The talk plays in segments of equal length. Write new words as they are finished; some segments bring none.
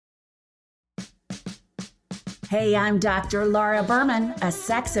Hey, I'm Dr. Laura Berman, a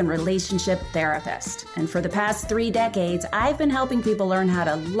sex and relationship therapist. And for the past 3 decades, I've been helping people learn how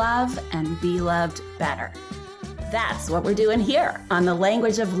to love and be loved better. That's what we're doing here on The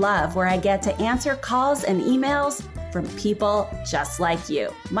Language of Love, where I get to answer calls and emails from people just like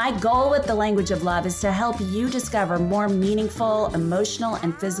you. My goal with The Language of Love is to help you discover more meaningful emotional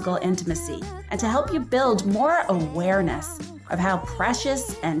and physical intimacy, and to help you build more awareness of how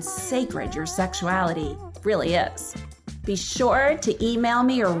precious and sacred your sexuality really is. Be sure to email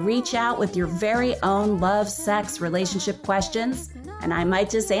me or reach out with your very own love, sex, relationship questions, and I might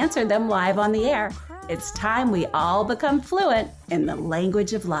just answer them live on the air. It's time we all become fluent in the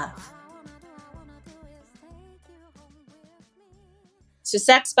language of love. So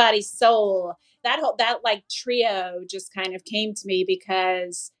sex, body, soul, that trio just kind of came to me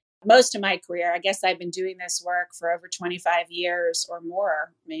because most of my career, I guess I've been doing this work for over 25 years or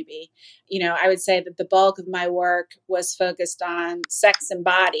more, maybe. I would say that the bulk of my work was focused on sex and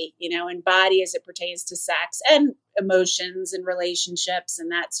body, and body as it pertains to sex and emotions and relationships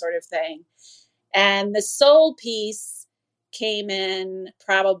and that sort of thing. And the soul piece came in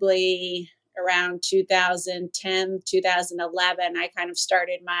probably around 2010, 2011. I kind of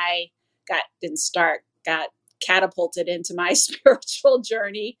got catapulted into my spiritual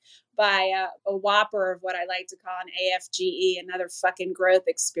journey by a whopper of what I like to call an AFGE, another fucking growth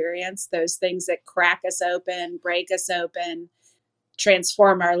experience. Those things that crack us open, break us open,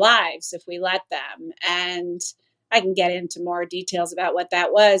 transform our lives if we let them. And I can get into more details about what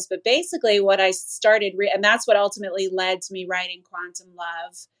that was. But basically what I started, and that's what ultimately led to me writing Quantum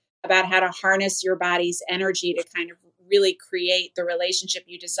Love, about how to harness your body's energy to kind of really create the relationship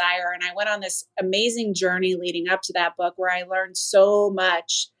you desire. And I went on this amazing journey leading up to that book where I learned so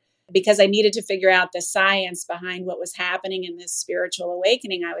much because I needed to figure out the science behind what was happening in this spiritual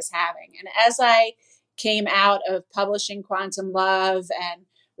awakening I was having. And as I came out of publishing Quantum Love and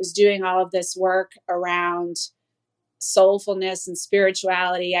was doing all of this work around soulfulness and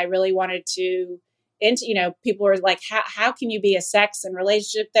spirituality, I really wanted to people were like, how can you be a sex and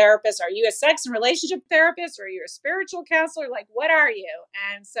relationship therapist? Are you a sex and relationship therapist, or are you a spiritual counselor? Like, what are you?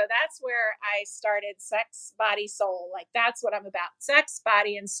 And so that's where I started Sex, Body, Soul. Like, that's what I'm about. Sex,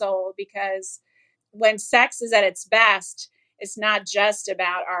 body, and soul. Because when sex is at its best, it's not just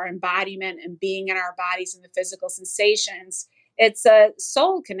about our embodiment and being in our bodies and the physical sensations. It's a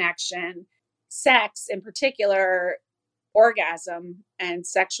soul connection. Sex in particular, orgasm and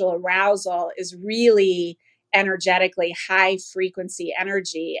sexual arousal, is really energetically high frequency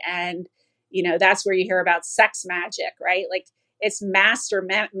energy. And, that's where you hear about sex magic, right? Like, it's master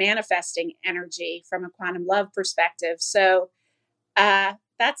manifesting energy from a quantum love perspective. So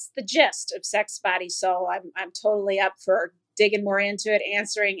that's the gist of Sex, Body, Soul. I'm totally up for digging more into it,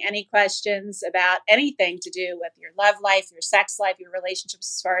 answering any questions about anything to do with your love life, your sex life, your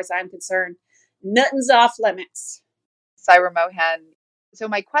relationships. As far as I'm concerned, nothing's off limits. Saira Mohan. So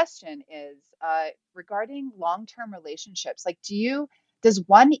my question is regarding long-term relationships. Like, does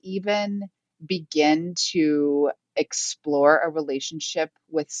one even begin to explore a relationship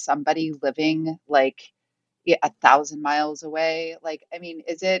with somebody living like 1,000 miles away? Like, I mean,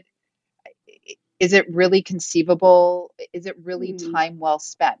 is it really conceivable? Is it really time well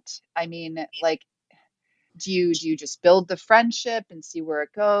spent? I mean, like, do you just build the friendship and see where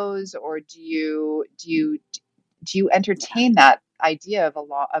it goes, or do you entertain that idea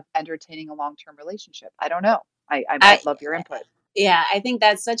of entertaining a long-term relationship? I don't know. I'd love your input. Yeah, I think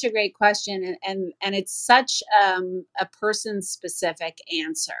that's such a great question. And it's such a person-specific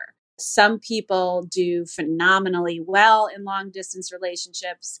answer. Some people do phenomenally well in long-distance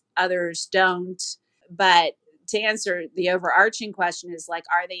relationships. Others don't. But to answer the overarching question is, like,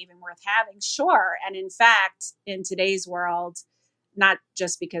 are they even worth having? Sure. And in fact, in today's world, not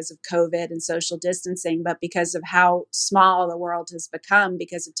just because of COVID and social distancing, but because of how small the world has become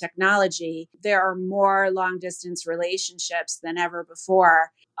because of technology, there are more long distance relationships than ever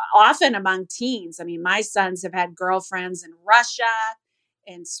before, often among teens. I mean, my sons have had girlfriends in Russia,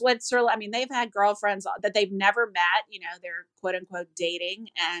 in Switzerland. I mean, they've had girlfriends that they've never met, they're quote unquote dating,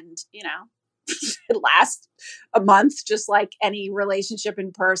 and, it lasts a month, just like any relationship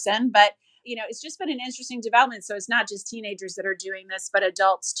in person. But it's just been an interesting development. So it's not just teenagers that are doing this, but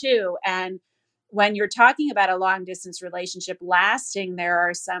adults too. And when you're talking about a long distance relationship lasting, there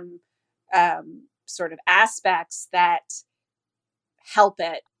are some sort of aspects that help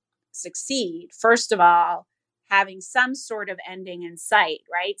it succeed. First of all, having some sort of ending in sight,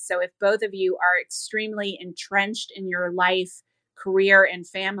 right? So if both of you are extremely entrenched in your life, career and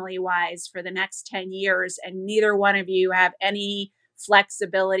family wise for the next 10 years, and neither one of you have any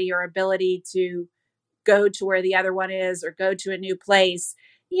flexibility or ability to go to where the other one is or go to a new place.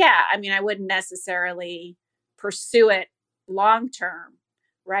 Yeah, I mean, I wouldn't necessarily pursue it long term,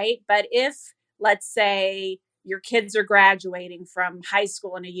 right? But if, let's say, your kids are graduating from high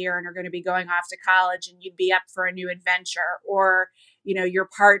school in a year and are going to be going off to college and you'd be up for a new adventure, or your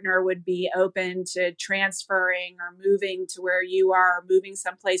partner would be open to transferring or moving to where you are, or moving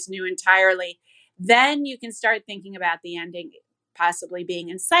someplace new entirely, then you can start thinking about the ending possibly being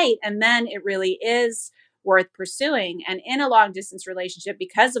in sight. And then it really is worth pursuing. And in a long distance relationship,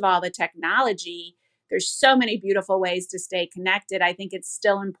 because of all the technology, there's so many beautiful ways to stay connected. I think it's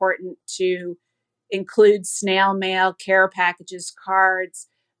still important to include snail mail, care packages, cards,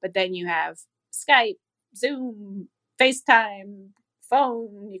 but then you have Skype, Zoom, FaceTime,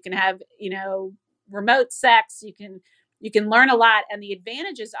 phone. You can have, remote sex. You can learn a lot. And the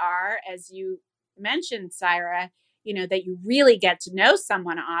advantages are, as you mentioned, Saira, that you really get to know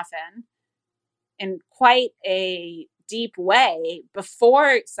someone often in quite a deep way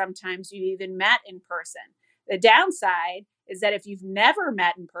before sometimes you even met in person. The downside is that if you've never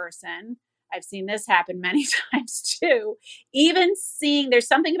met in person, I've seen this happen many times too, even there's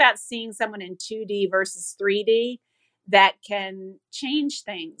something about seeing someone in 2D versus 3D that can change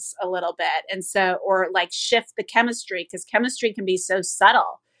things a little bit. And so, or like shift the chemistry, because chemistry can be so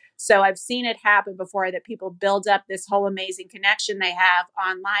subtle. So I've seen it happen before, that people build up this whole amazing connection they have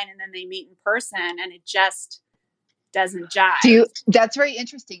online, and then they meet in person and it just doesn't jive. That's very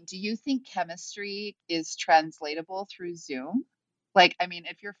interesting. Do you think chemistry is translatable through Zoom? Like, I mean,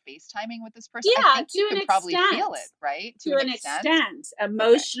 if you're FaceTiming with this person, I think you can probably feel it, right? To an extent,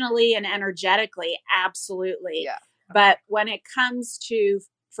 emotionally and energetically, absolutely. Yeah. But when it comes to,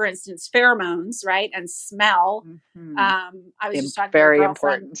 for instance, pheromones, right, and smell, I was just talking to a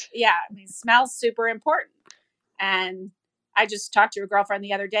girlfriend. Important. Yeah, I mean, smell's super important. And I just talked to a girlfriend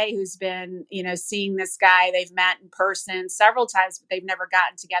the other day who's been, seeing this guy. They've met in person several times, but they've never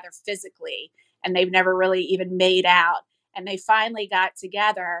gotten together physically, and they've never really even made out. And they finally got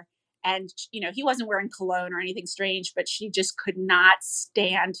together, and, he wasn't wearing cologne or anything strange, but she just could not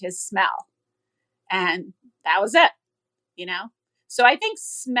stand his smell. And that was it, So I think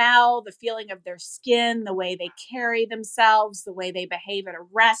smell, the feeling of their skin, the way they carry themselves, the way they behave at a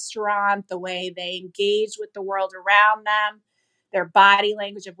restaurant, the way they engage with the world around them, their body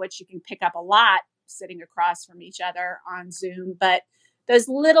language, of which you can pick up a lot sitting across from each other on Zoom. But those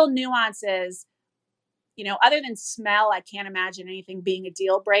little nuances, other than smell, I can't imagine anything being a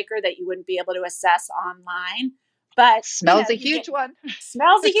deal breaker that you wouldn't be able to assess online. But smells a huge one.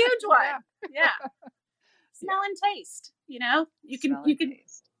 Smells a huge one. Yeah. Smell and taste. You can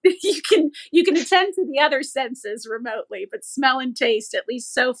attend to the other senses remotely, but smell and taste, at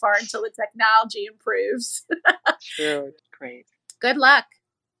least so far, until the technology improves. True. Great. Good luck.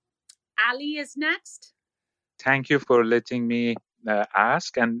 Ali is next. Thank you for letting me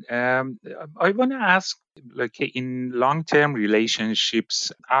ask. And I want to ask, like, in long-term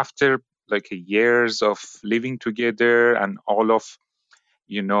relationships, after like years of living together and all of,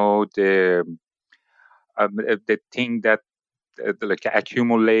 the thing that like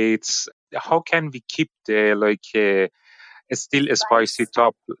accumulates, how can we keep the still spice it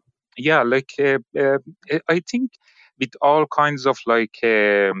up? Yeah, I think with all kinds of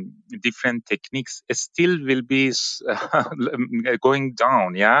different techniques, it still will be going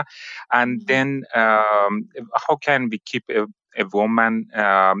down. Yeah, and then how can we keep a woman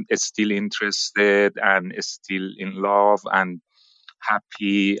still interested and still in love and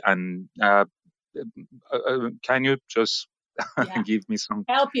happy? And can you just give me some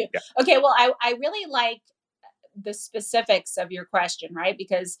help you? Yeah. Okay, well, I really like the specifics of your question, right?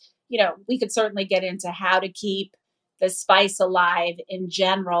 Because, we could certainly get into how to keep the spice alive in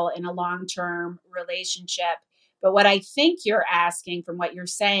general in a long-term relationship. But what I think you're asking from what you're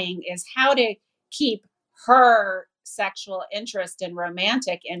saying is how to keep her sexual interest and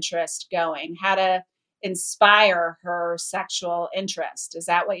romantic interest going, how to inspire her sexual interest. Is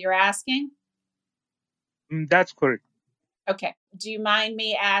that what you're asking? That's correct. Okay. Do you mind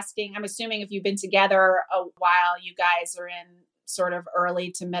me asking? I'm assuming if you've been together a while, you guys are in sort of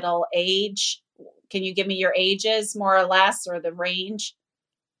early to middle age. Can you give me your ages, more or less, or the range?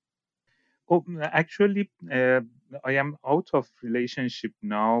 Oh, actually, I am out of relationship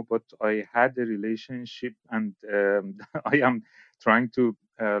now, but I had a relationship, and I am trying to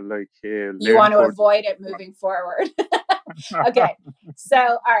learn. You want to avoid it moving forward. Okay. So,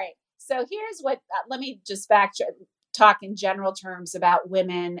 all right. So here's what. Let me just talk in general terms about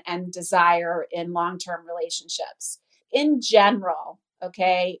women and desire in long-term relationships. In general,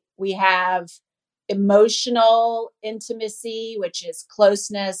 okay, we have emotional intimacy, which is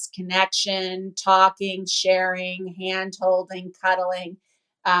closeness, connection, talking, sharing, hand holding, cuddling.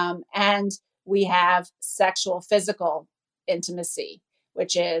 And we have sexual, physical intimacy,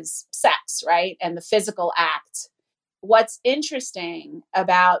 which is sex, right? And the physical act. What's interesting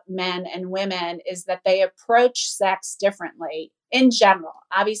about men and women is that they approach sex differently in general.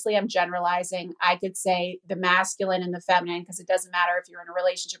 Obviously, I'm generalizing. I could say the masculine and the feminine, because it doesn't matter if you're in a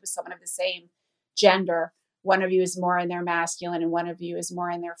relationship with someone of the same gender. One of you is more in their masculine and one of you is more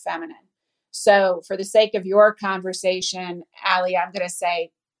in their feminine. So for the sake of your conversation, Allie, I'm going to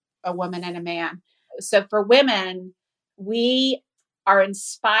say a woman and a man. So for women, we are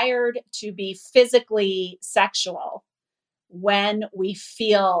inspired to be physically sexual when we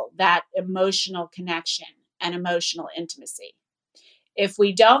feel that emotional connection and emotional intimacy. If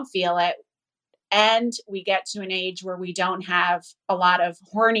we don't feel it, and we get to an age where we don't have a lot of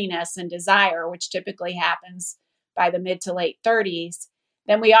horniness and desire, which typically happens by the mid to late 30s,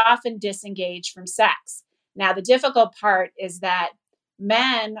 then we often disengage from sex. Now, the difficult part is that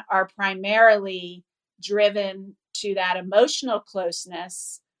men are primarily driven to that emotional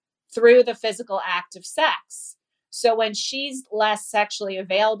closeness through the physical act of sex. So when she's less sexually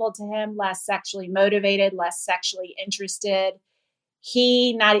available to him, less sexually motivated, less sexually interested,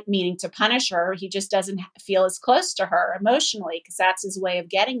 he, not meaning to punish her, he just doesn't feel as close to her emotionally because that's his way of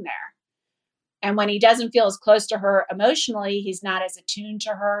getting there. And when he doesn't feel as close to her emotionally, he's not as attuned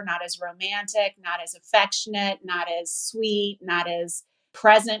to her, not as romantic, not as affectionate, not as sweet, not as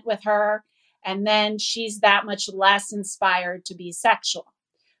present with her. And then she's that much less inspired to be sexual.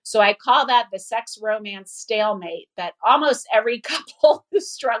 So I call that the sex romance stalemate that almost every couple who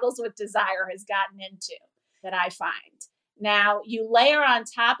struggles with desire has gotten into, that I find. Now, you layer on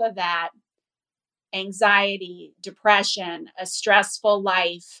top of that anxiety, depression, a stressful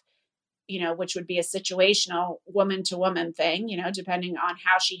life, which would be a situational woman to woman thing, depending on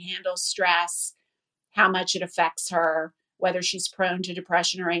how she handles stress, how much it affects her, whether she's prone to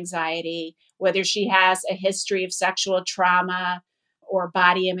depression or anxiety, whether she has a history of sexual trauma or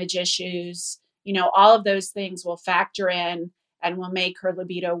body image issues. All of those things will factor in and will make her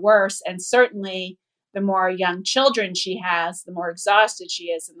libido worse. And certainly the more young children she has, the more exhausted she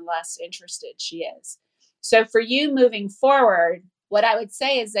is and the less interested she is. So for you moving forward, what I would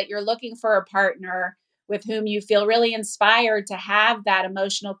say is that you're looking for a partner with whom you feel really inspired to have that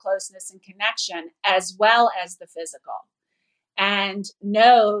emotional closeness and connection as well as the physical. And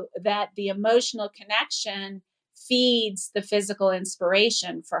know that the emotional connection feeds the physical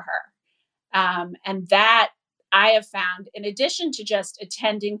inspiration for her. And that I have found, in addition to just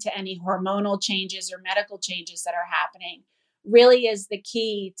attending to any hormonal changes or medical changes that are happening, really is the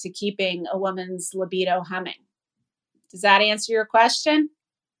key to keeping a woman's libido humming. Does that answer your question?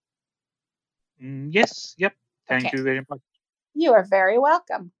 Yes. Yep. Thank you very much. You are very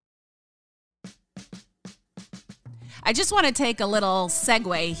welcome. I just want to take a little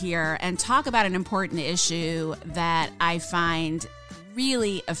segue here and talk about an important issue that I find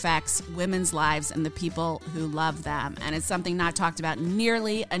really affects women's lives and the people who love them. And it's something not talked about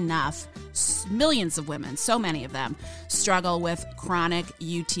nearly enough. Millions of women, so many of them, struggle with chronic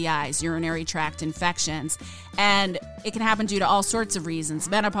UTIs, urinary tract infections. And it can happen due to all sorts of reasons: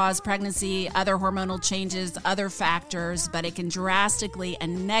 menopause, pregnancy, other hormonal changes, other factors, but it can drastically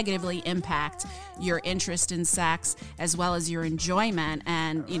and negatively impact your interest in sex as well as your enjoyment.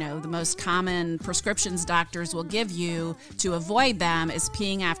 And, the most common prescriptions doctors will give you to avoid them is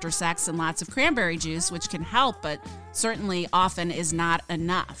peeing after sex and lots of cranberry juice, which can help, but certainly often is not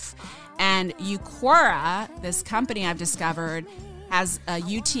enough. And Eucora, this company I've discovered, has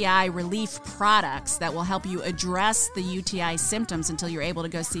UTI relief products that will help you address the UTI symptoms until you're able to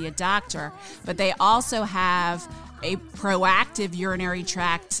go see a doctor. But they also have a proactive urinary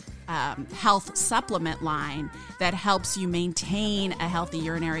tract health supplement line that helps you maintain a healthy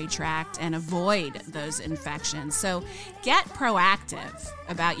urinary tract and avoid those infections. So get proactive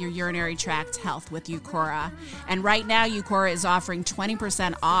about your urinary tract health with Eucora. And right now, Eucora is offering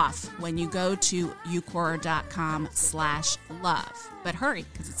 20% off when you go to eucora.com/love. But hurry,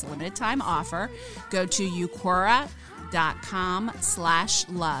 because it's a limited time offer. Go to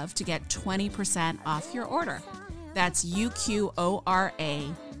eucora.com/love to get 20% off your order. That's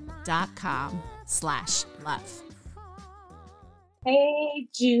eucora.com/love. Hey,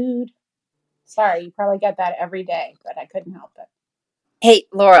 Jude. Sorry, you probably get that every day, but I couldn't help it. Hey,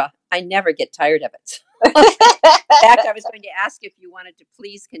 Laura, I never get tired of it. In fact, I was going to ask if you wanted to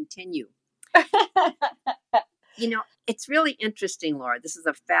please continue. It's really interesting, Laura. This is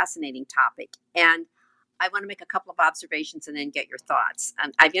a fascinating topic. And I want to make a couple of observations and then get your thoughts.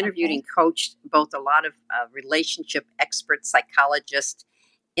 I've interviewed and coached both a lot of relationship experts, psychologists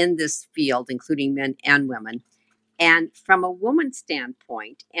in this field, including men and women. And from a woman's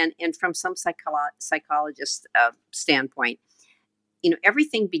standpoint, and from some psychologist standpoint,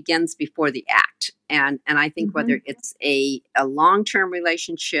 everything begins before the act. And I think whether it's a long-term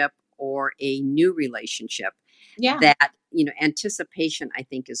relationship or a new relationship, that, anticipation, I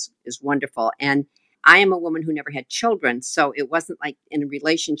think is wonderful. And I am a woman who never had children. So it wasn't like in a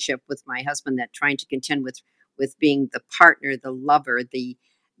relationship with my husband that trying to contend with being the partner, the lover, the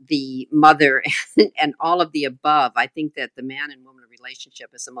mother, and all of the above. I think that the man and woman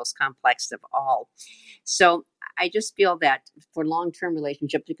relationship is the most complex of all. So I just feel that for long-term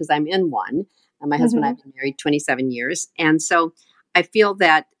relationships, because I'm in one, my husband and I have been married 27 years. And so I feel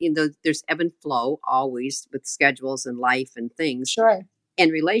that, there's ebb and flow always with schedules and life and things. Sure.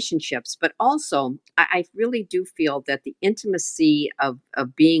 And relationships, but also I really do feel that the intimacy of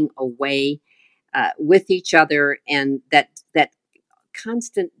being away with each other, and that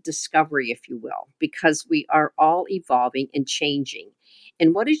constant discovery, if you will, because we are all evolving and changing.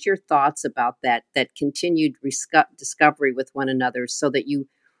 And what is your thoughts about that continued discovery with one another, so that you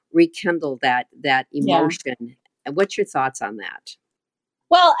rekindle that emotion? And what's your thoughts on that?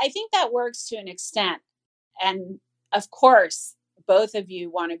 Well, I think that works to an extent. And of course, both of you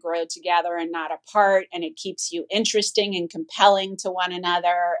want to grow together and not apart. And it keeps you interesting and compelling to one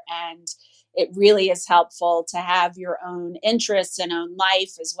another. And it really is helpful to have your own interests and own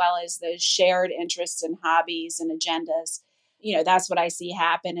life, as well as those shared interests and hobbies and agendas. That's what I see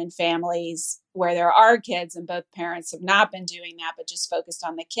happen in families where there are kids and both parents have not been doing that, but just focused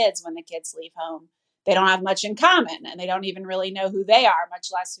on the kids. When the kids leave home, they don't have much in common and they don't even really know who they are, much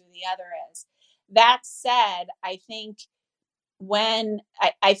less who the other is. That said, I think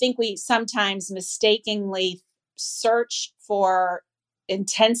I think we sometimes mistakenly search for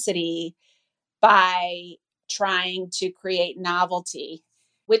intensity by trying to create novelty,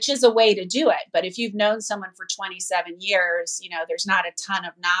 which is a way to do it. But if you've known someone for 27 years, there's not a ton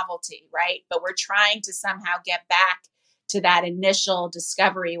of novelty, right? But we're trying to somehow get back to that initial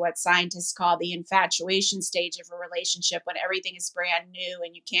discovery, what scientists call the infatuation stage of a relationship, when everything is brand new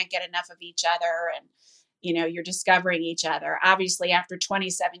and you can't get enough of each other, and you're discovering each other. Obviously, after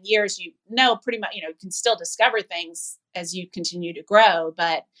 27 years, pretty much, you can still discover things as you continue to grow,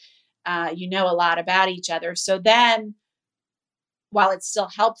 but a lot about each other. So then, while it's still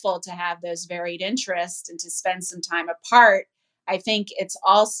helpful to have those varied interests and to spend some time apart, I think it's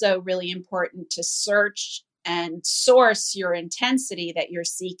also really important to search and source your intensity that you're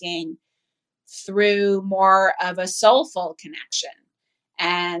seeking through more of a soulful connection.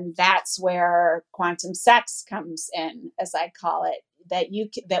 And that's where quantum sex comes in, as I call it,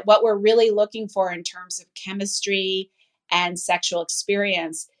 that what we're really looking for in terms of chemistry and sexual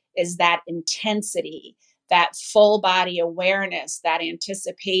experience is that intensity, that full body awareness, that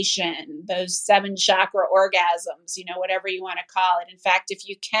anticipation, those 7 chakra orgasms, whatever you want to call it. In fact, if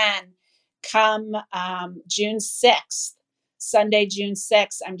you can, come June 6th, Sunday, June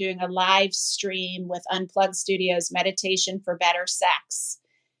 6th, I'm doing a live stream with Unplugged Studios, Meditation for Better Sex.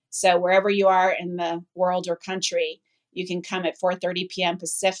 So wherever you are in the world or country, you can come at 4:30 p.m.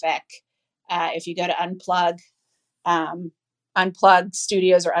 Pacific. If you go to Unplugged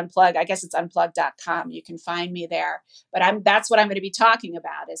Studios or Unplug, I guess it's unplug.com, you can find me there. But that's what I'm going to be talking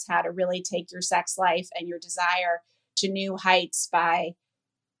about, is how to really take your sex life and your desire to new heights by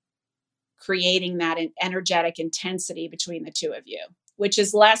creating that energetic intensity between the two of you, which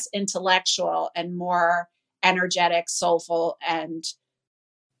is less intellectual and more energetic, soulful, and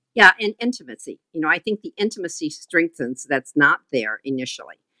intimacy. I think the intimacy strengthens that's not there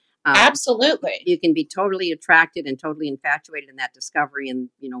initially. Absolutely. You can be totally attracted and totally infatuated in that discovery and,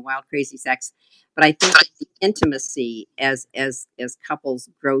 wild, crazy sex. But I think that the intimacy as couples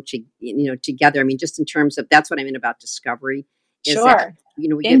grow together, I mean, just in terms of, that's what I mean about discovery. Sure. That,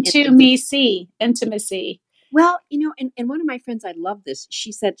 intimacy. Well, and one of my friends, I love this.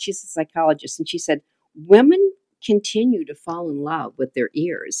 She said, she's a psychologist, and she said, women continue to fall in love with their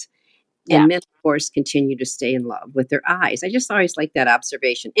ears. And men, of course, continue to stay in love with their eyes. I just always like that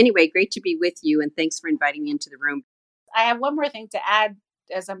observation. Anyway, great to be with you, and thanks for inviting me into the room. I have one more thing to add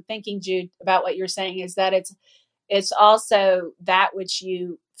as I'm thinking, Jude, about what you're saying, is that it's also that which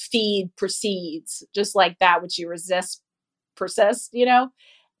you feed precedes, just like that which you resist persists,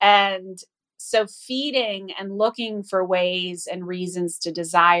 And so feeding and looking for ways and reasons to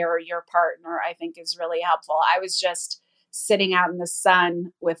desire your partner, I think, is really helpful. I was just sitting out in the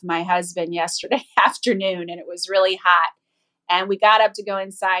sun with my husband yesterday afternoon, and it was really hot. And we got up to go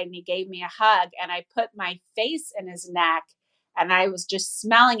inside and he gave me a hug and I put my face in his neck and I was just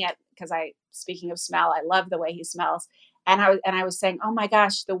smelling it because speaking of smell, I love the way he smells. And I was saying, oh my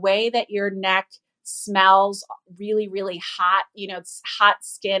gosh, the way that your neck smells really, really hot, it's hot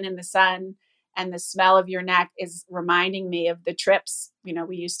skin in the sun, and the smell of your neck is reminding me of the trips,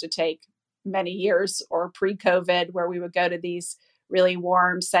 we used to take many years or pre-COVID where we would go to these really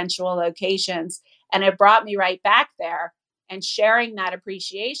warm, sensual locations. And it brought me right back there. And sharing that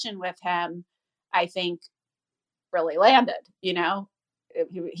appreciation with him, I think really landed,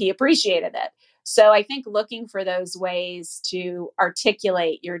 he appreciated it. So I think looking for those ways to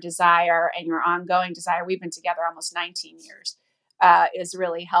articulate your desire and your ongoing desire, we've been together almost 19 years, is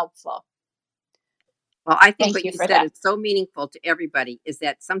really helpful. Well, I think Thank what you you for said that. is so meaningful to everybody is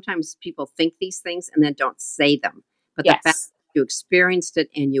that sometimes people think these things and then don't say them. But the fact Yes. that you experienced it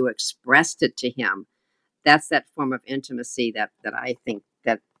and you expressed it to him, that's that form of intimacy that I think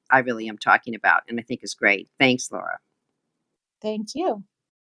that I really am talking about and I think is great. Thanks, Laura. Thank you.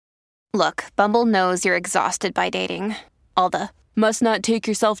 Look, Bumble knows you're exhausted by dating. All the must not take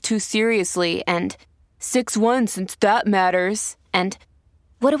yourself too seriously and 6'1" since that matters. And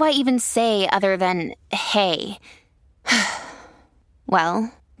what do I even say other than hey?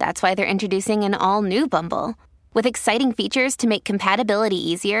 Well, that's why they're introducing an all-new Bumble with exciting features to make compatibility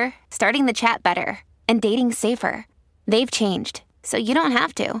easier, starting the chat better, and dating safer. They've changed, so you don't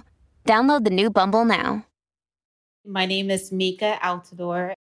have to. Download the new Bumble now. My name is Mika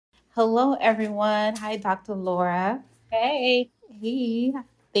Altador. Hello, everyone. Hi, Dr. Laura. Hey. Hey.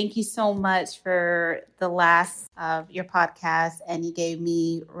 Thank you so much for the last of your podcast, and you gave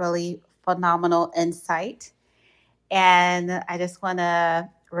me really phenomenal insight. And I just want to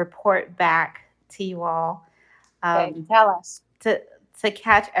report back to you all. Okay, tell us. To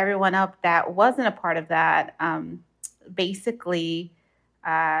catch everyone up that wasn't a part of that, basically,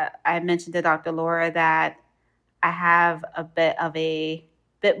 I mentioned to Dr. Laura that I have a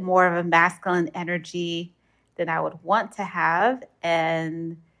bit more of a masculine energy than I would want to have.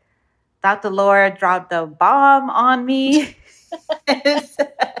 And Dr. Laura dropped a bomb on me.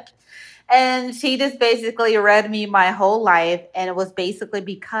 And she just basically read me my whole life. And it was basically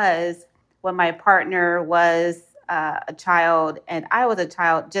because when my partner was a child and I was a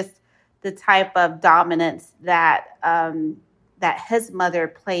child, just the type of dominance that his mother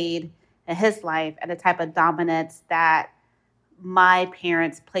played in his life and the type of dominance that my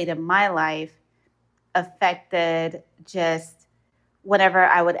parents played in my life affected just whenever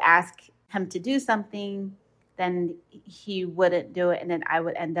I would ask him to do something, then he wouldn't do it. And then I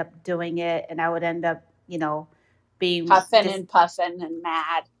would end up doing it. And I would end up, being puffing and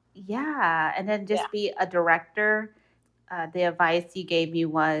mad. Yeah. And then just be a director. The advice you gave me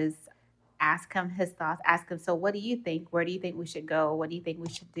was ask him his thoughts. Ask him, so what do you think? Where do you think we should go? What do you think we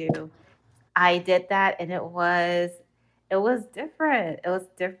should do? I did that and it was different. It was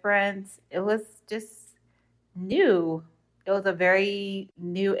different. It was just new. It was a very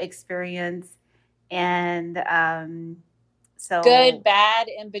new experience. And so good, bad,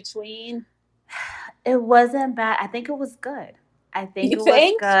 in between. It wasn't bad. I think it was good. I think You it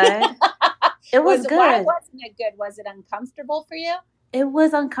think? was good. It was good. Why wasn't it good? Was it uncomfortable for you? It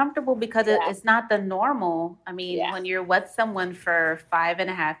was uncomfortable because Yeah. it's not the normal. I mean, Yeah. when you're with someone for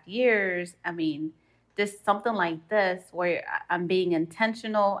 5.5 years, I mean, something like this where I'm being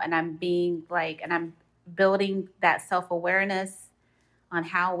intentional and I'm being and I'm building that self-awareness on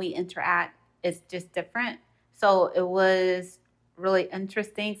how we interact is just different. So it was really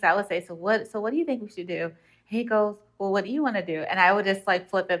interesting. So I would say, so what do you think we should do? He goes, well, what do you want to do? And I would just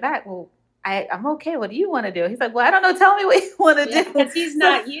flip it back. Well, I'm okay. What do you want to do? He's like, well, I don't know. Tell me what you want to do. Because he's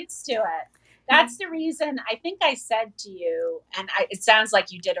not used to it. That's the reason I think I said to you, and it sounds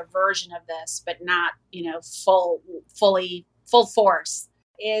like you did a version of this, but not, full force,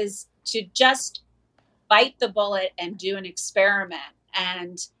 is to just bite the bullet and do an experiment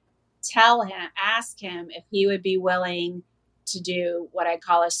and ask him if he would be willing to do what I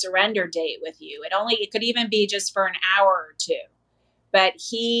call a surrender date with you. It could even be just for an hour or two, but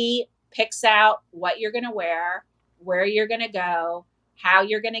he picks out what you're going to wear, where you're going to go, how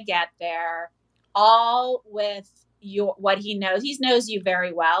you're going to get there, all with what he knows. He knows you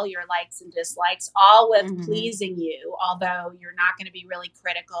very well, your likes and dislikes, all with pleasing you. Although you're not going to be really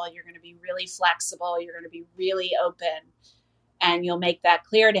critical, you're going to be really flexible, you're going to be really open, and you'll make that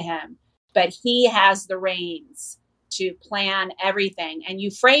clear to him. But he has the reins to plan everything. And you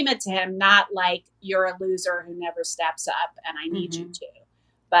frame it to him not like you're a loser who never steps up and I need you to.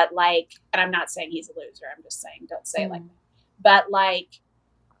 But and I'm not saying he's a loser. I'm just saying don't say it like that. But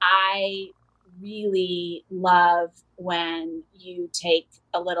I really love when you take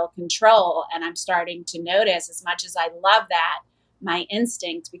a little control. And I'm starting to notice, as much as I love that, my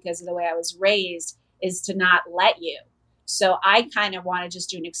instinct, because of the way I was raised, is to not let you. So I kind of want to just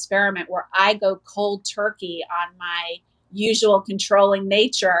do an experiment where I go cold turkey on my usual controlling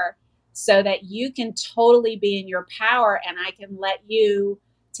nature so that you can totally be in your power and I can let you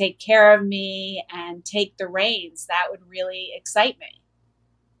take care of me and take the reins. That would really excite me.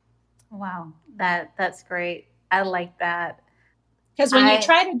 Wow, that's great. I like that. Because when you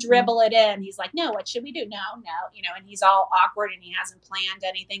try to dribble it in, he's like, no, what should we do? No, and he's all awkward and he hasn't planned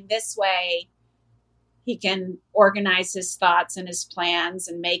anything. This way, he can organize his thoughts and his plans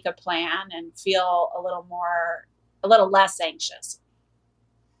and make a plan and feel a little less anxious.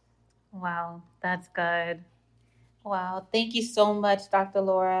 Wow, that's good. Wow, thank you so much, Dr.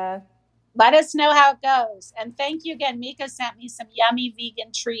 Laura. Let us know how it goes. And thank you again. Mika sent me some yummy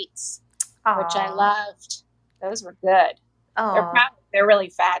vegan treats, which I loved. Those were good. Oh, they're really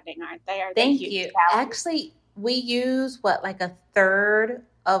fattening, aren't they? Thank you. Actually, we use like a third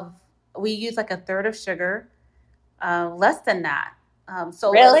of sugar, less than that.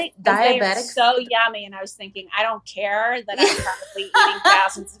 So really, diabetics, so yummy. And I was thinking, I don't care that I'm probably eating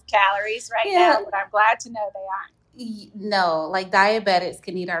thousands of calories now, but I'm glad to know they aren't. No, like diabetics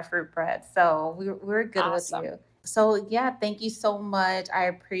can eat our fruit bread, so we're good awesome. With you. So yeah, thank you so much. I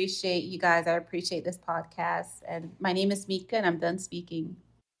appreciate you guys. I appreciate this podcast. And my name is Mika, and I'm done speaking.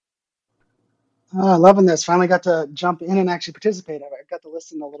 Loving this. Finally got to jump in and actually participate. I got to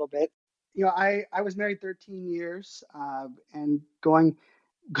listen a little bit. I was married 13 years and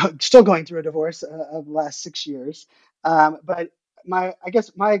still going through a divorce of the last 6 years. But my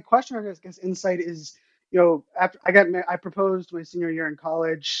question, or insight is, after I proposed my senior year in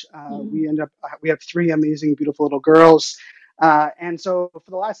college. We have 3 amazing, beautiful little girls. And so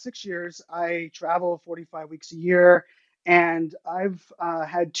for the last 6 years, I travel 45 weeks a year, and I've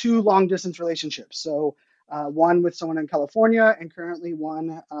had 2 long distance relationships. So one with someone in California, and currently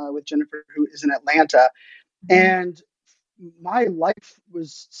one with Jennifer, who is in Atlanta. And my life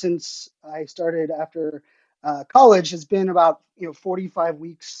was, since I started after college, has been about 45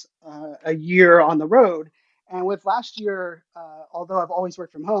 weeks a year on the road. And with last year, although I've always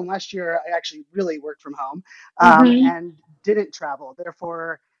worked from home, last year I actually really worked from home and didn't travel.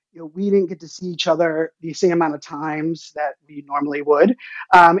 Therefore, we didn't get to see each other the same amount of times that we normally would.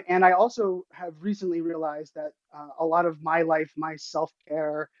 And I also have recently realized that a lot of my life, my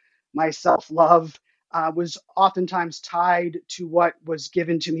self-care, my self-love was oftentimes tied to what was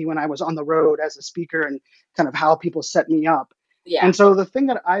given to me when I was on the road as a speaker and kind of how people set me up. Yeah. And so the thing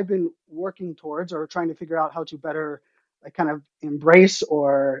that I've been working towards, or trying to figure out how to better kind of embrace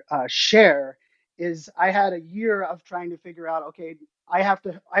or share, is I had a year of trying to figure out, okay, I have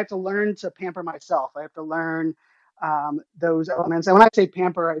to learn to pamper myself. I have to learn those elements. And when I say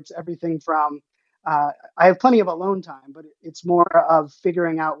pamper, it's everything from I have plenty of alone time, but it's more of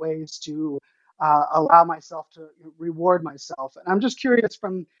figuring out ways to allow myself to reward myself. And I'm just curious,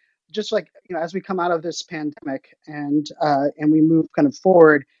 from just like, as we come out of this pandemic and we move kind of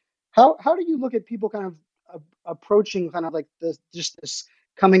forward, how do you look at people kind of approaching kind of like this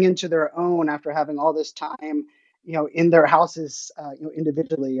coming into their own after having all this time, in their houses,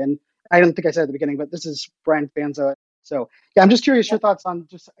 individually? And I don't think I said at the beginning, but this is Brian Fanzo. So yeah, I'm just curious your thoughts on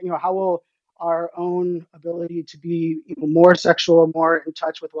just, how will our own ability to be more sexual, more in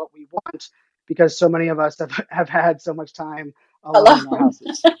touch with what we want, because so many of us have had so much time alone in our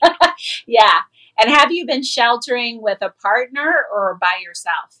houses. Yeah. And have you been sheltering with a partner or by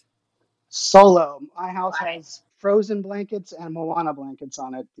yourself? Solo. My house has Frozen blankets and Moana blankets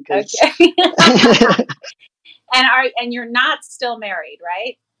on it. Because... Okay. And you're not still married,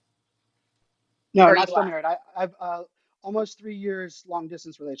 right? No, or not still married. I've almost 3 years long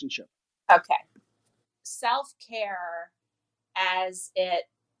distance relationship. Okay. Self-care as it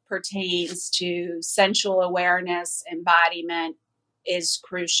pertains to sensual awareness, embodiment, is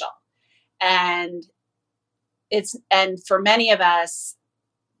crucial. And for many of us,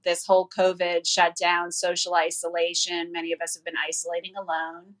 this whole COVID shutdown, social isolation, many of us have been isolating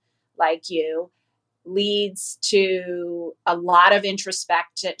alone, like you, leads to a lot of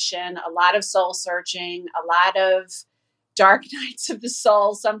introspection, a lot of soul searching, a lot of dark nights of the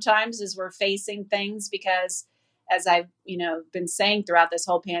soul sometimes as we're facing things, because as I've been saying throughout this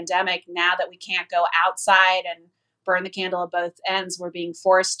whole pandemic, now that we can't go outside and burn the candle at both ends, we're being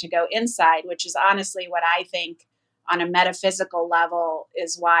forced to go inside, which is honestly what I think on a metaphysical level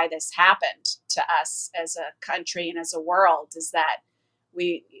is why this happened to us as a country and as a world, is that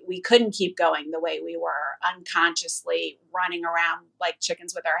we couldn't keep going the way we were, unconsciously running around like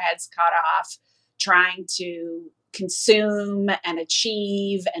chickens with our heads cut off, trying to consume and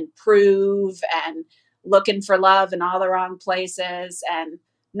achieve and prove and looking for love in all the wrong places, and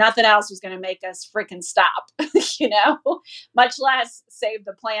nothing else was going to make us freaking stop, much less save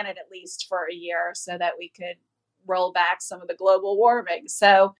the planet at least for a year so that we could roll back some of the global warming.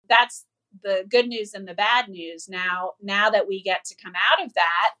 So that's the good news and the bad news. Now that we get to come out of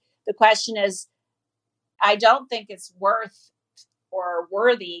that, the question is, I don't think it's worth or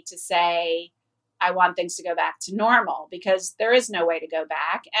worthy to say, I want things to go back to normal, because there is no way to go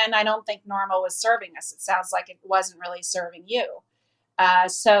back. And I don't think normal was serving us. It sounds like it wasn't really serving you.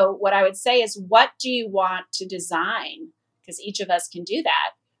 So what I would say is, what do you want to design? Because each of us can do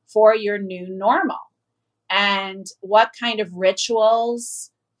that for your new normal. And what kind of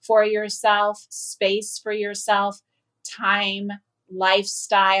rituals for yourself, space for yourself, time,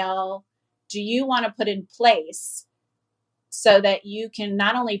 lifestyle do you want to put in place so that you can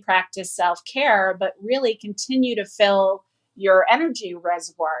not only practice self-care, but really continue to fill your energy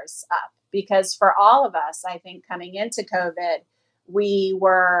reservoirs up? Because for all of us, I think coming into COVID, we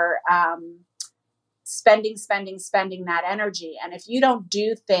were spending that energy. And if you don't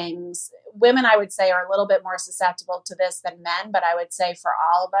do things, women, I would say, are a little bit more susceptible to this than men, but I would say for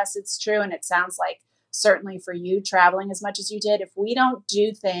all of us, it's true. And it sounds like certainly for you, traveling as much as you did, if we don't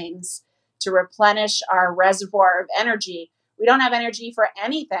do things to replenish our reservoir of energy, we don't have energy for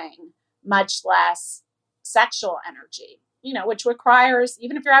anything, much less sexual energy, which requires,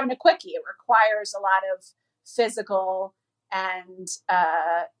 even if you're having a quickie, it requires a lot of physical and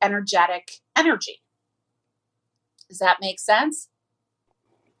energetic energy. Does that make sense?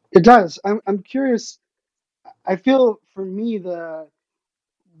 It does. I'm curious. I feel for me,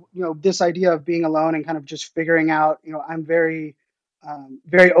 this idea of being alone and kind of just figuring out, I'm very,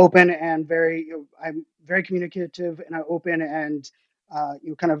 very open and I'm very communicative and open, and,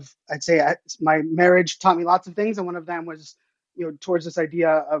 I'd say my marriage taught me lots of things. And one of them was, towards this idea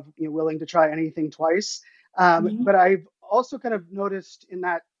of, willing to try anything twice. But I've also kind of noticed in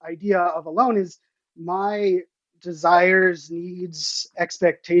that idea of alone is my desires, needs,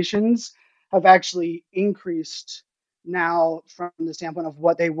 expectations have actually increased now from the standpoint of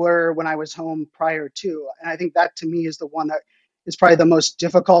what they were when I was home prior to. And I think that to me is the one that is probably the most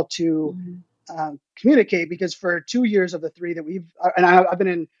difficult to communicate, because for 2 years of the 3 that I've been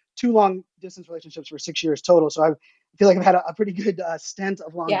in 2 long distance relationships for 6 years total. So I feel like I've had a pretty good stint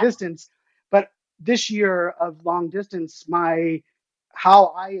of long distance. But this year of long distance,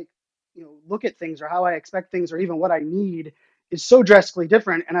 how I look at things or how I expect things or even what I need is so drastically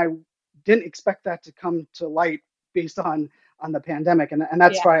different. And I didn't expect that to come to light based on the pandemic. And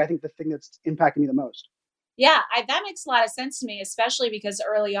that's probably, I think, the thing that's impacted me the most. Yeah, that makes a lot of sense to me, especially because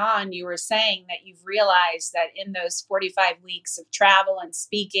early on you were saying that you've realized that in those 45 weeks of travel and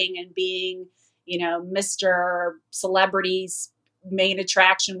speaking and being, Mr. Celebrity's main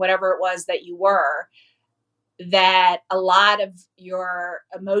attraction, whatever it was that you were, that a lot of your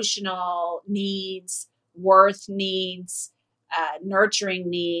emotional needs, worth needs, nurturing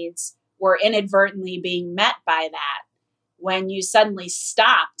needs were inadvertently being met by that. When you suddenly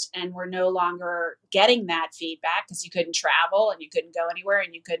stopped and were no longer getting that feedback because you couldn't travel and you couldn't go anywhere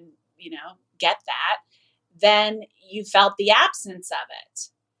and you couldn't, get that, then you felt the absence of it.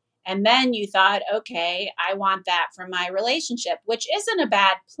 And then you thought, okay, I want that from my relationship, which isn't a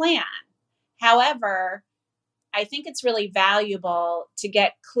bad plan. However, I think it's really valuable to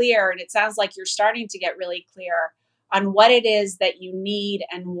get clear, and it sounds like you're starting to get really clear on what it is that you need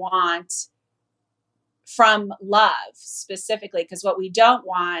and want from love specifically, because what we don't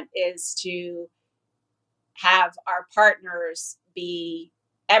want is to have our partners be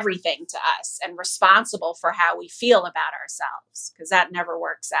everything to us and responsible for how we feel about ourselves, because that never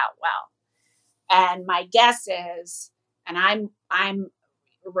works out well. And my guess is, and I'm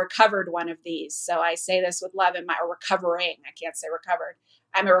a recovered one of these, so I say this with love, recovering, I can't say recovered,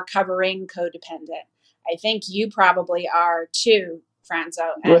 I'm a recovering codependent. I think you probably are too,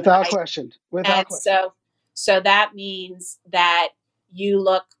 Franzo. Without question. So that means that you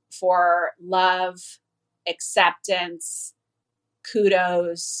look for love, acceptance,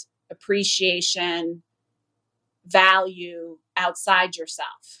 kudos, appreciation, value outside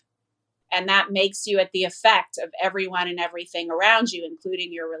yourself. And that makes you at the effect of everyone and everything around you,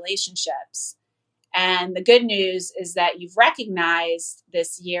 including your relationships. And the good news is that you've recognized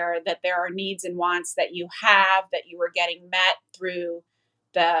this year that there are needs and wants that you have, that you were getting met through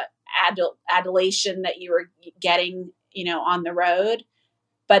the adulation that you were getting, on the road.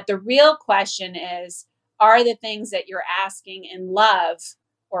 But the real question is, are the things that you're asking in love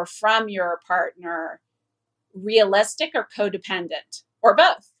or from your partner realistic or codependent or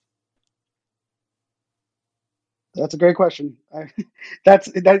both? That's a great question.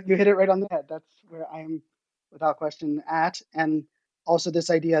 That you hit it right on the head. That's where I'm without question at. And also this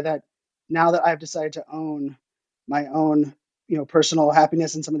idea that now that I've decided to own my own, personal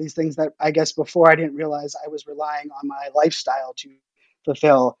happiness and some of these things that I guess before I didn't realize I was relying on my lifestyle to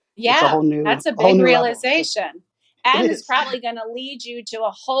fulfill. It's a Yeah, that's a whole big new level. So realization. it And it's is. probably going to lead you to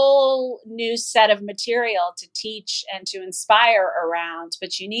a whole new set of material to teach and to inspire around.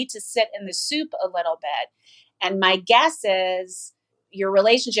 But you need to sit in the soup a little bit. And my guess is your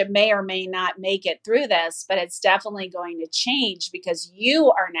relationship may or may not make it through this, but it's definitely going to change because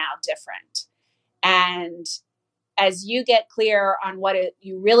you are now different. And as you get clear on what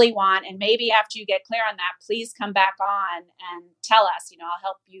you really want, and maybe after you get clear on that, please come back on and tell us, I'll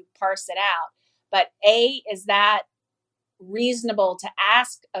help you parse it out. But is that reasonable to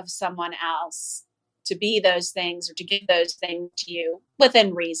ask of someone else to be those things or to give those things to you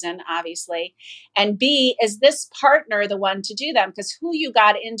within reason, obviously? And B, is this partner the one to do them? Because who you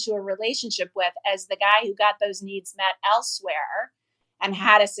got into a relationship with as the guy who got those needs met elsewhere and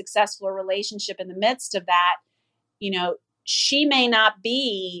had a successful relationship in the midst of that, she may not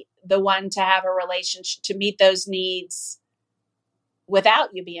be the one to have a relationship to meet those needs without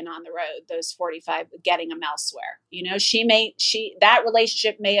you being on the road, those 45, getting them elsewhere. That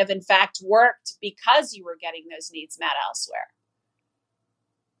relationship may have in fact worked because you were getting those needs met elsewhere.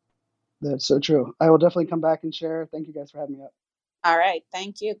 That's so true. I will definitely come back and share. Thank you guys for having me up. All right.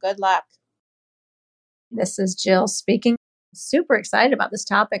 Thank you. Good luck. This is Jill speaking. Super excited about this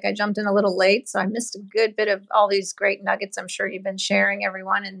topic. I jumped in a little late, so I missed a good bit of all these great nuggets I'm sure you've been sharing,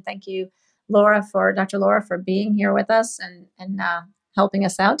 everyone. And thank you, Dr. Laura, for being here with us and helping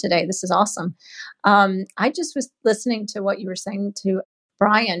us out today. This is awesome. I just was listening to what you were saying to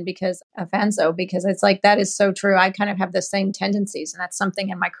Brian because it's like, that is so true. I kind of have the same tendencies. And that's something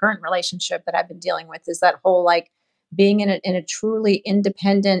in my current relationship that I've been dealing with, is that whole, like, being in a truly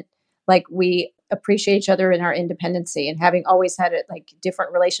independent, like, we appreciate each other in our independency, and having always had it, like,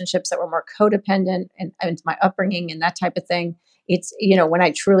 different relationships that were more codependent and my upbringing and that type of thing. It's, when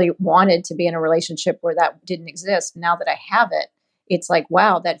I truly wanted to be in a relationship where that didn't exist, now that I have it, it's like,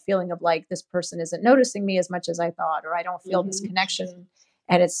 wow, that feeling of like, this person isn't noticing me as much as I thought, or I don't feel this connection.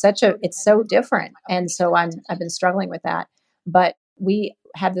 And it's so different. And so I've been struggling with that, but we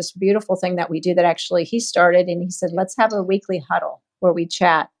have this beautiful thing that we do that actually he started, and he said, let's have a weekly huddle where we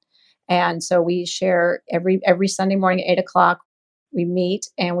chat. And so we share every Sunday morning at 8:00. We meet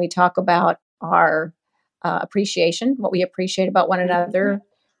and we talk about our appreciation, what we appreciate about one another,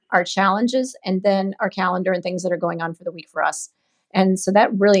 our challenges, and then our calendar and things that are going on for the week for us. And so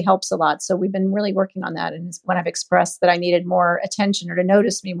that really helps a lot. So we've been really working on that. And when I've expressed that I needed more attention or to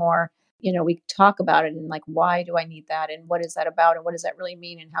notice me more, we talk about it and, like, why do I need that? And what is that about? And what does that really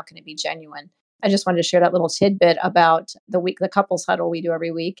mean? And how can it be genuine? I just wanted to share that little tidbit about the couples huddle we do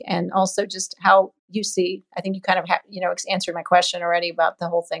every week. And also just how you see, I think you kind of answered my question already about the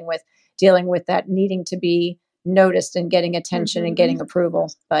whole thing with dealing with that needing to be noticed and getting attention and getting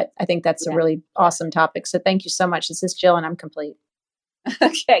approval. But I think that's a really awesome topic. So thank you so much. This is Jill, and I'm complete.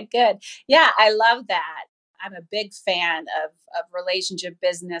 Okay, good. Yeah, I love that. I'm a big fan of relationship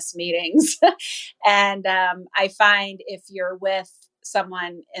business meetings. And I find if you're with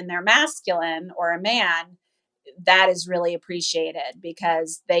someone in their masculine or a man, that is really appreciated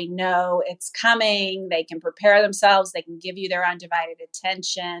because they know it's coming. They can prepare themselves. They can give you their undivided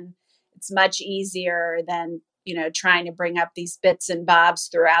attention. It's much easier than, trying to bring up these bits and bobs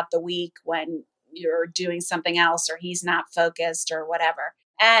throughout the week when you're doing something else or he's not focused or whatever.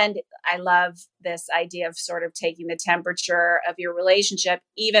 And I love this idea of sort of taking the temperature of your relationship,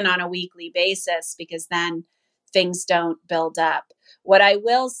 even on a weekly basis, because then things don't build up. What I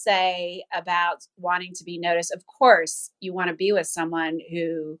will say about wanting to be noticed, of course, you want to be with someone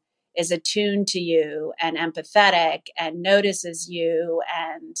who is attuned to you and empathetic and notices you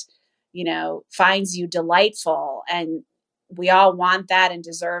and, finds you delightful. And we all want that and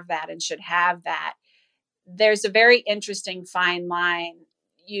deserve that and should have that. There's a very interesting fine line.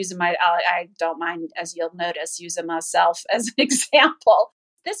 I don't mind, as you'll notice, using myself as an example.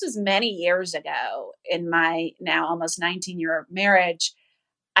 This was many years ago in my now almost 19-year marriage.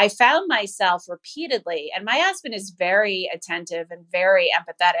 I found myself repeatedly, and my husband is very attentive and very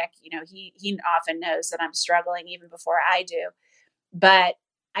empathetic. He often knows that I'm struggling even before I do. But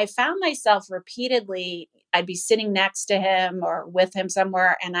I found myself repeatedly, I'd be sitting next to him or with him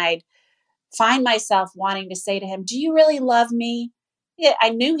somewhere, and I'd find myself wanting to say to him, "Do you really love me?" I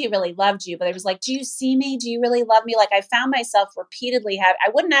knew he really loved you, but it was like, do you see me? Do you really love me? Like I found myself repeatedly I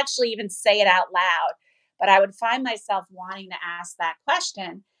wouldn't actually even say it out loud, but I would find myself wanting to ask that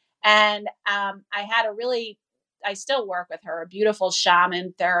question. And I still work with her, a beautiful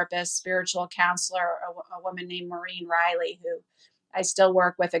shaman, therapist, spiritual counselor, a woman named Maureen Riley, who I still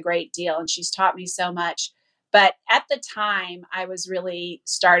work with a great deal. And she's taught me so much. But at the time, I was really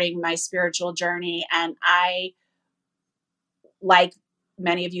starting my spiritual journey. And I, like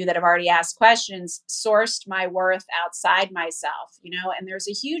many of you that have already asked questions, sourced my worth outside myself, and there's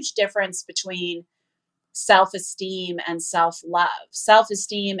a huge difference between self-esteem and self-love.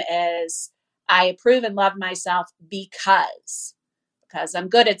 Self-esteem is I approve and love myself because I'm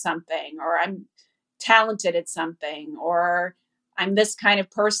good at something, or I'm talented at something, or I'm this kind of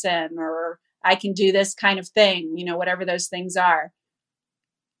person, or I can do this kind of thing, whatever those things are.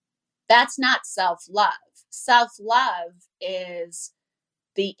 That's not self-love. Self-love is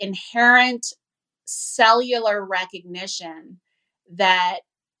the inherent cellular recognition that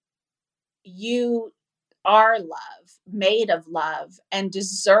you are love, made of love, and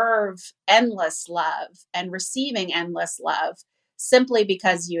deserve endless love and receiving endless love simply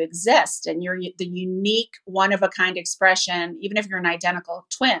because you exist and you're the unique one of a kind expression. Even if you're an identical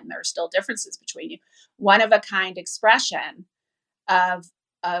twin, there are still differences between you. One of a kind expression of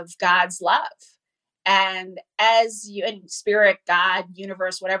God's love. And as you, and spirit, God,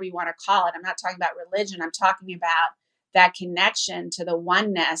 universe, whatever you want to call it, I'm not talking about religion. I'm talking about that connection to the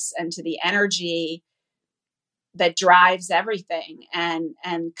oneness and to the energy that drives everything, and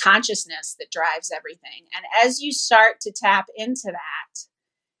consciousness that drives everything. And as you start to tap into that,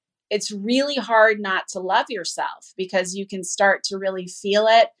 it's really hard not to love yourself, because you can start to really feel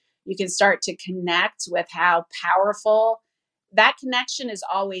it. You can start to connect with how powerful that connection is.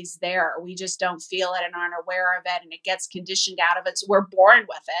 Always there. We just don't feel it and aren't aware of it. And it gets conditioned out of us. We're born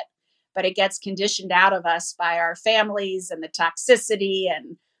with it, but it gets conditioned out of us by our families and the toxicity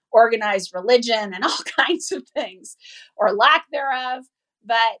and organized religion and all kinds of things, or lack thereof.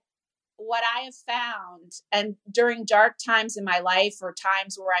 But what I have found, and during dark times in my life, or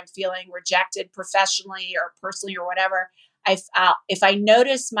times where I'm feeling rejected professionally or personally or whatever, if I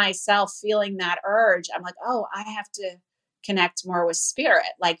notice myself feeling that urge, I'm like, oh, I have to connect more with spirit.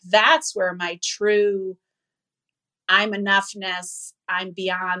 Like that's where my true I'm enoughness, I'm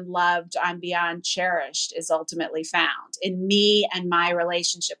beyond loved, I'm beyond cherished is ultimately found in me and my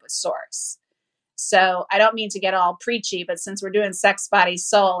relationship with Source. So I don't mean to get all preachy, but since we're doing Sex, Body,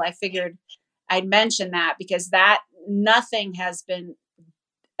 Soul, I figured I'd mention that, because that nothing has been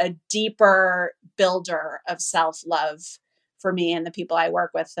a deeper builder of self-love for me and the people I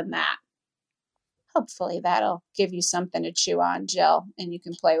work with than that. Hopefully that'll give you something to chew on, Jill, and you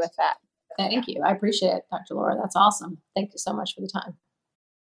can play with that. Thank you. I appreciate it, Dr. Laura. That's awesome. Thank you so much for the time.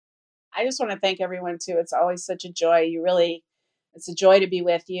 I just want to thank everyone too. It's always such a joy. It's a joy to be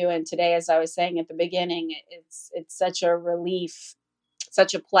with you. And today, as I was saying at the beginning, it's such a relief,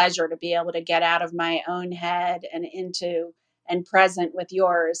 such a pleasure to be able to get out of my own head and into and present with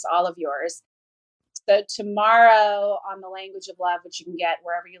yours, all of yours. So tomorrow on The Language of Love, which you can get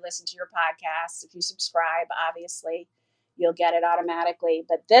wherever you listen to your podcasts, if you subscribe, obviously, you'll get it automatically.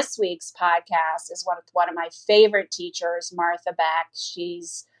 But this week's podcast is one of my favorite teachers, Martha Beck.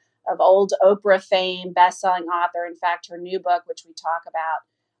 She's of old Oprah fame, best-selling author. In fact, her new book, which we talk about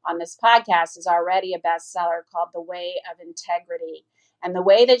on this podcast, is already a bestseller, called The Way of Integrity. And the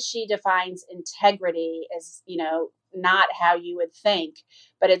way that she defines integrity is, not how you would think,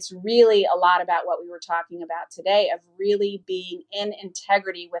 but it's really a lot about what we were talking about today, of really being in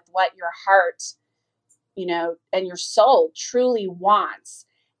integrity with what your heart, and your soul truly wants,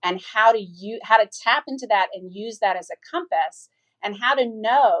 and how to tap into that and use that as a compass, and how to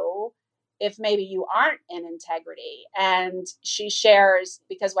know if maybe you aren't in integrity. And she shares,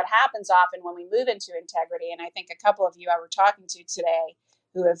 because what happens often when we move into integrity, and I think a couple of you I were talking to today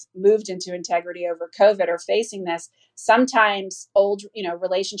who have moved into integrity over COVID are facing this. Sometimes old,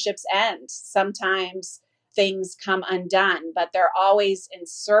 relationships end. Sometimes things come undone, but they're always in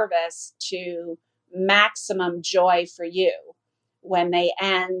service to maximum joy for you when they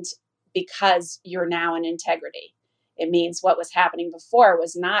end, because you're now in integrity. It means what was happening before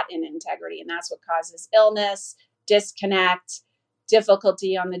was not in integrity, and that's what causes illness, disconnect,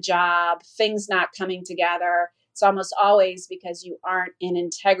 difficulty on the job, things not coming together. It's almost always because you aren't in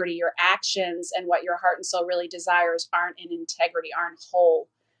integrity. Your actions and what your heart and soul really desires aren't in integrity, aren't whole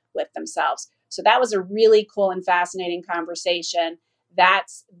with themselves. So that was a really cool and fascinating conversation.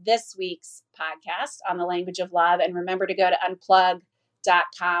 That's this week's podcast on The Language of Love. And remember to go to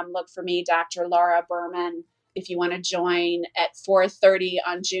unplug.com. Look for me, Dr. Laura Berman. if you want to join at 4:30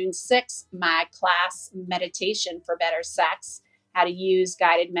 on June 6th, my class, Meditation for Better Sex, how to use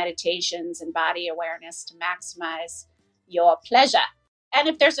guided meditations and body awareness to maximize your pleasure. And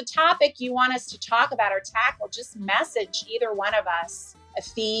if there's a topic you want us to talk about or tackle, just message either one of us, a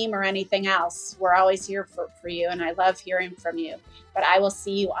theme or anything else. We're always here for you, and I love hearing from you. But I will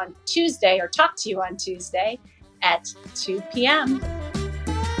see you on Tuesday, or talk to you on Tuesday at 2 p.m.